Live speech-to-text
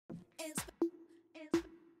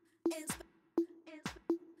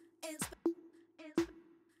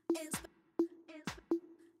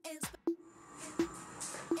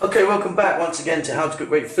Okay, welcome back once again to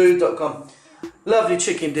howtocookwreckfood.com. Lovely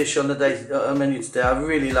chicken dish on the menu today. I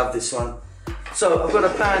really love this one. So I've got a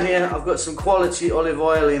pan here, I've got some quality olive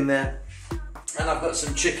oil in there, and I've got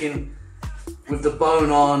some chicken with the bone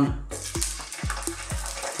on.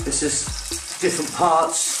 This is different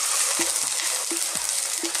parts.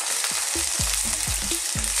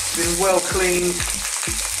 Been well cleaned.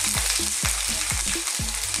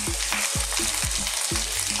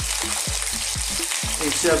 You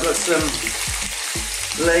can see I've got some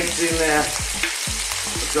legs in there,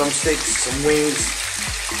 drumsticks, some wings,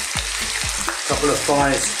 a couple of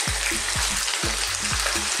thighs.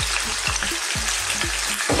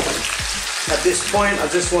 At this point I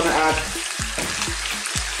just want to add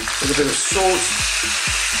a little bit of salt,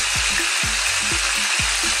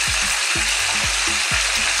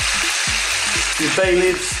 a few bay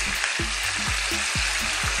leaves,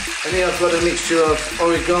 and here I've got a mixture of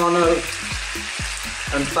oregano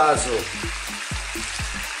and basil.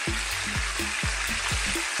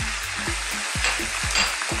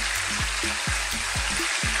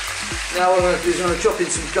 Now what I'm going to do is I'm going to chop in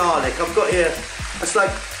some garlic. I've got here, that's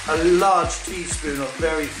like a large teaspoon of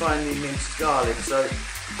very finely minced garlic, so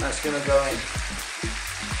that's going to go in.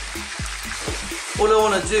 All I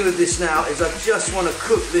want to do with this now is I just want to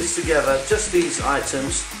cook this together, just these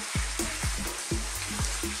items,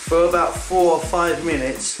 for about 4 or 5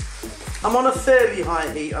 minutes. I'm on a fairly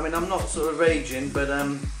high heat. I mean, I'm not sort of raging, but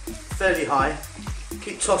fairly high.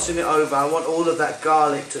 Keep tossing it over. I want all of that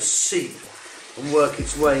garlic to seep and work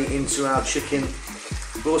its way into our chicken.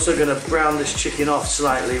 We're also going to brown this chicken off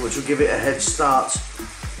slightly, which will give it a head start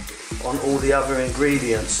on all the other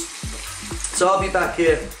ingredients. So I'll be back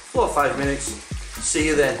here 4 or 5 minutes. See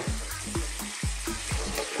you then.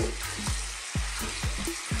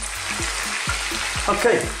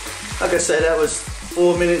 Okay, like I said, that was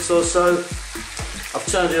 4 minutes or so. I've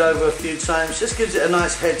turned it over a few times, just gives it a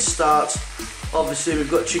nice head start. Obviously we've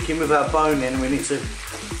got chicken with our bone in, we need to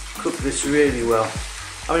cook this really well.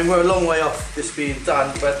 I mean, we're a long way off this being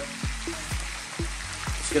done, but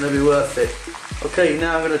it's going to be worth it. Okay,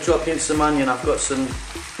 now I'm going to drop in some onion. I've got some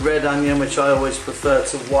red onion, which I always prefer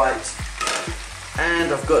to white,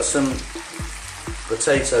 and I've got some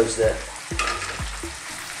potatoes there.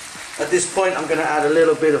 At this point I'm going to add a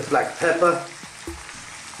little bit of black pepper.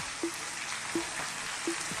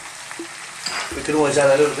 We can always add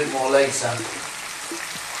a little bit more later.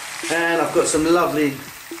 And I've got some lovely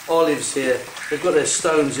olives here. They've got their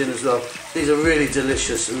stones in as well. These are really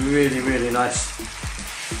delicious, really nice.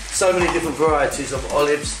 So many different varieties of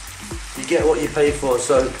olives. You get what you pay for,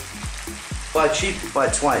 so buy cheap, buy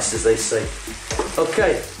twice, as they say.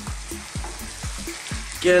 Okay,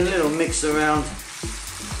 get a little mix around.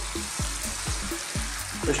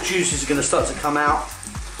 Those juices are going to start to come out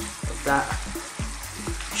of that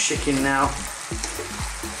chicken now.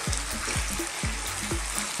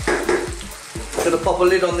 Going to pop a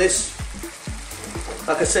lid on this.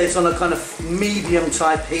 Like I say, it's on a kind of medium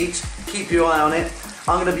type heat. Keep your eye on it.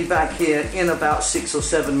 I'm going to be back here in about 6 or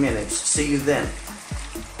 7 minutes. See you then.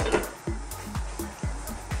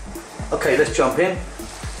 Okay, let's jump in.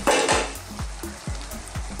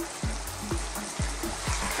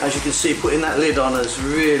 As you can see, putting that lid on has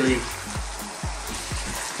really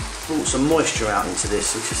brought some moisture out into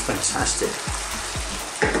this, which is fantastic.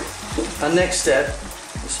 Our next step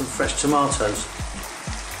is some fresh tomatoes.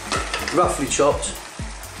 Roughly chopped.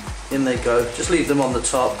 In they go. Just leave them on the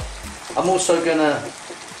top. I'm also going to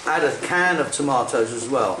add a can of tomatoes as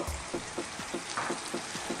well.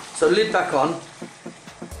 So lid back on.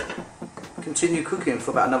 Continue cooking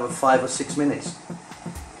for about another 5 or 6 minutes.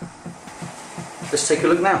 Let's take a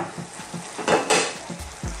look now.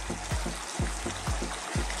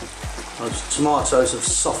 Those tomatoes have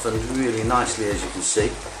softened really nicely, as you can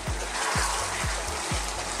see.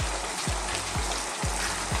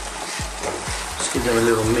 Just give them a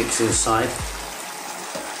little mix inside.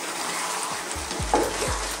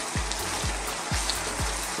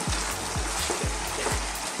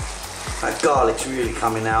 That garlic's really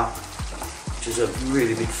coming out, which is a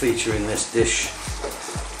really big feature in this dish.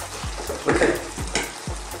 Okay,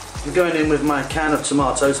 I'm going in with my can of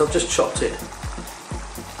tomatoes. I've just chopped it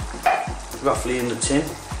roughly in the tin.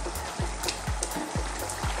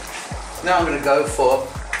 Now I'm going to go for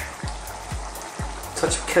a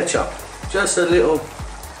touch of ketchup, just a little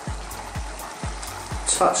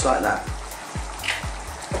touch like that.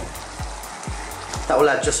 That will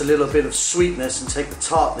add just a little bit of sweetness and take the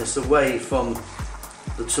tartness away from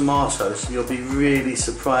the tomatoes. You'll be really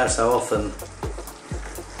surprised how often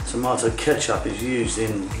tomato ketchup is used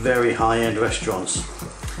in very high-end restaurants.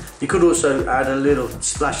 You could also add a little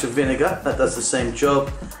splash of vinegar, that does the same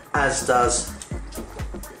job. as does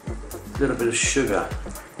a little bit of sugar.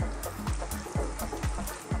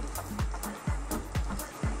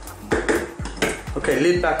 Okay,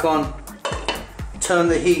 lid back on, turn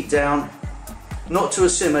the heat down, not to a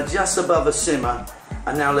simmer, just above a simmer,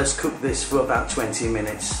 and now let's cook this for about 20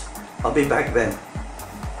 minutes. I'll be back then.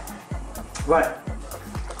 Right,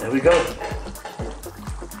 there we go.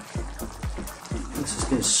 This has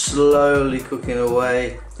been slowly cooking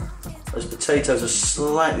away. Those potatoes are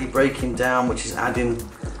slightly breaking down, which is adding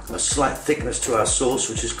a slight thickness to our sauce,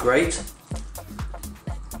 which is great.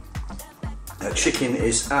 Our chicken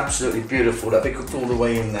is absolutely beautiful. That'll be cooked all the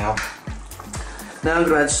way in now. Now I'm going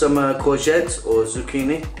to add some courgette or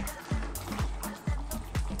zucchini.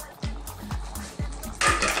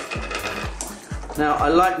 Now I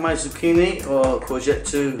like my zucchini or courgette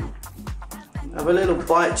to have a little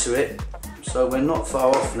bite to it, so we're not far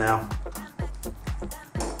off now.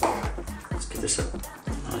 Let's give this a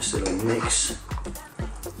nice little mix.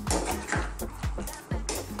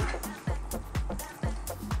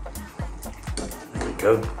 There we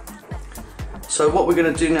go. So what we're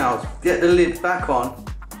going to do now is get the lid back on.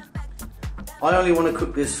 I only want to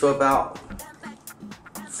cook this for about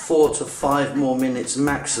 4 to 5 more minutes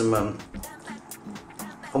maximum.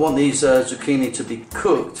 I want these zucchini to be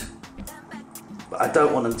cooked, but I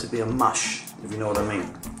don't want them to be a mush, if you know what I mean.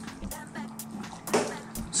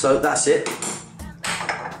 So that's it.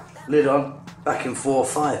 Lid on, back in 4 or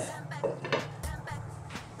 5.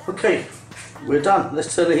 Okay, we're done.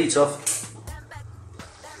 Let's turn the heat off.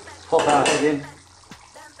 Pop our head in.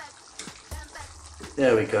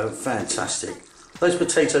 There we go, fantastic. Those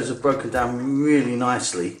potatoes have broken down really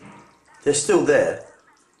nicely. They're still there,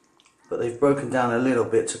 but they've broken down a little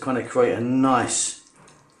bit to kind of create a nice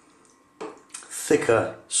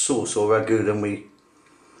thicker sauce or ragu than we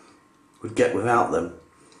would get without them.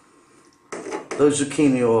 Those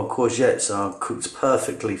zucchini or courgettes are cooked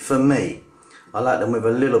perfectly for me. I like them with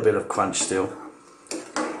a little bit of crunch still.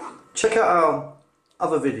 Check out our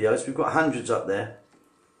other videos, we've got hundreds up there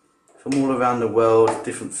from all around the world,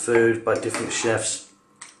 different food by different chefs.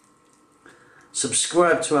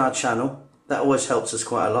 Subscribe to our channel, that always helps us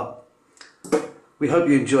quite a lot. We hope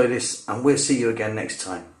you enjoy this, and we'll see you again next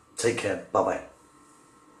time. Take care, bye bye.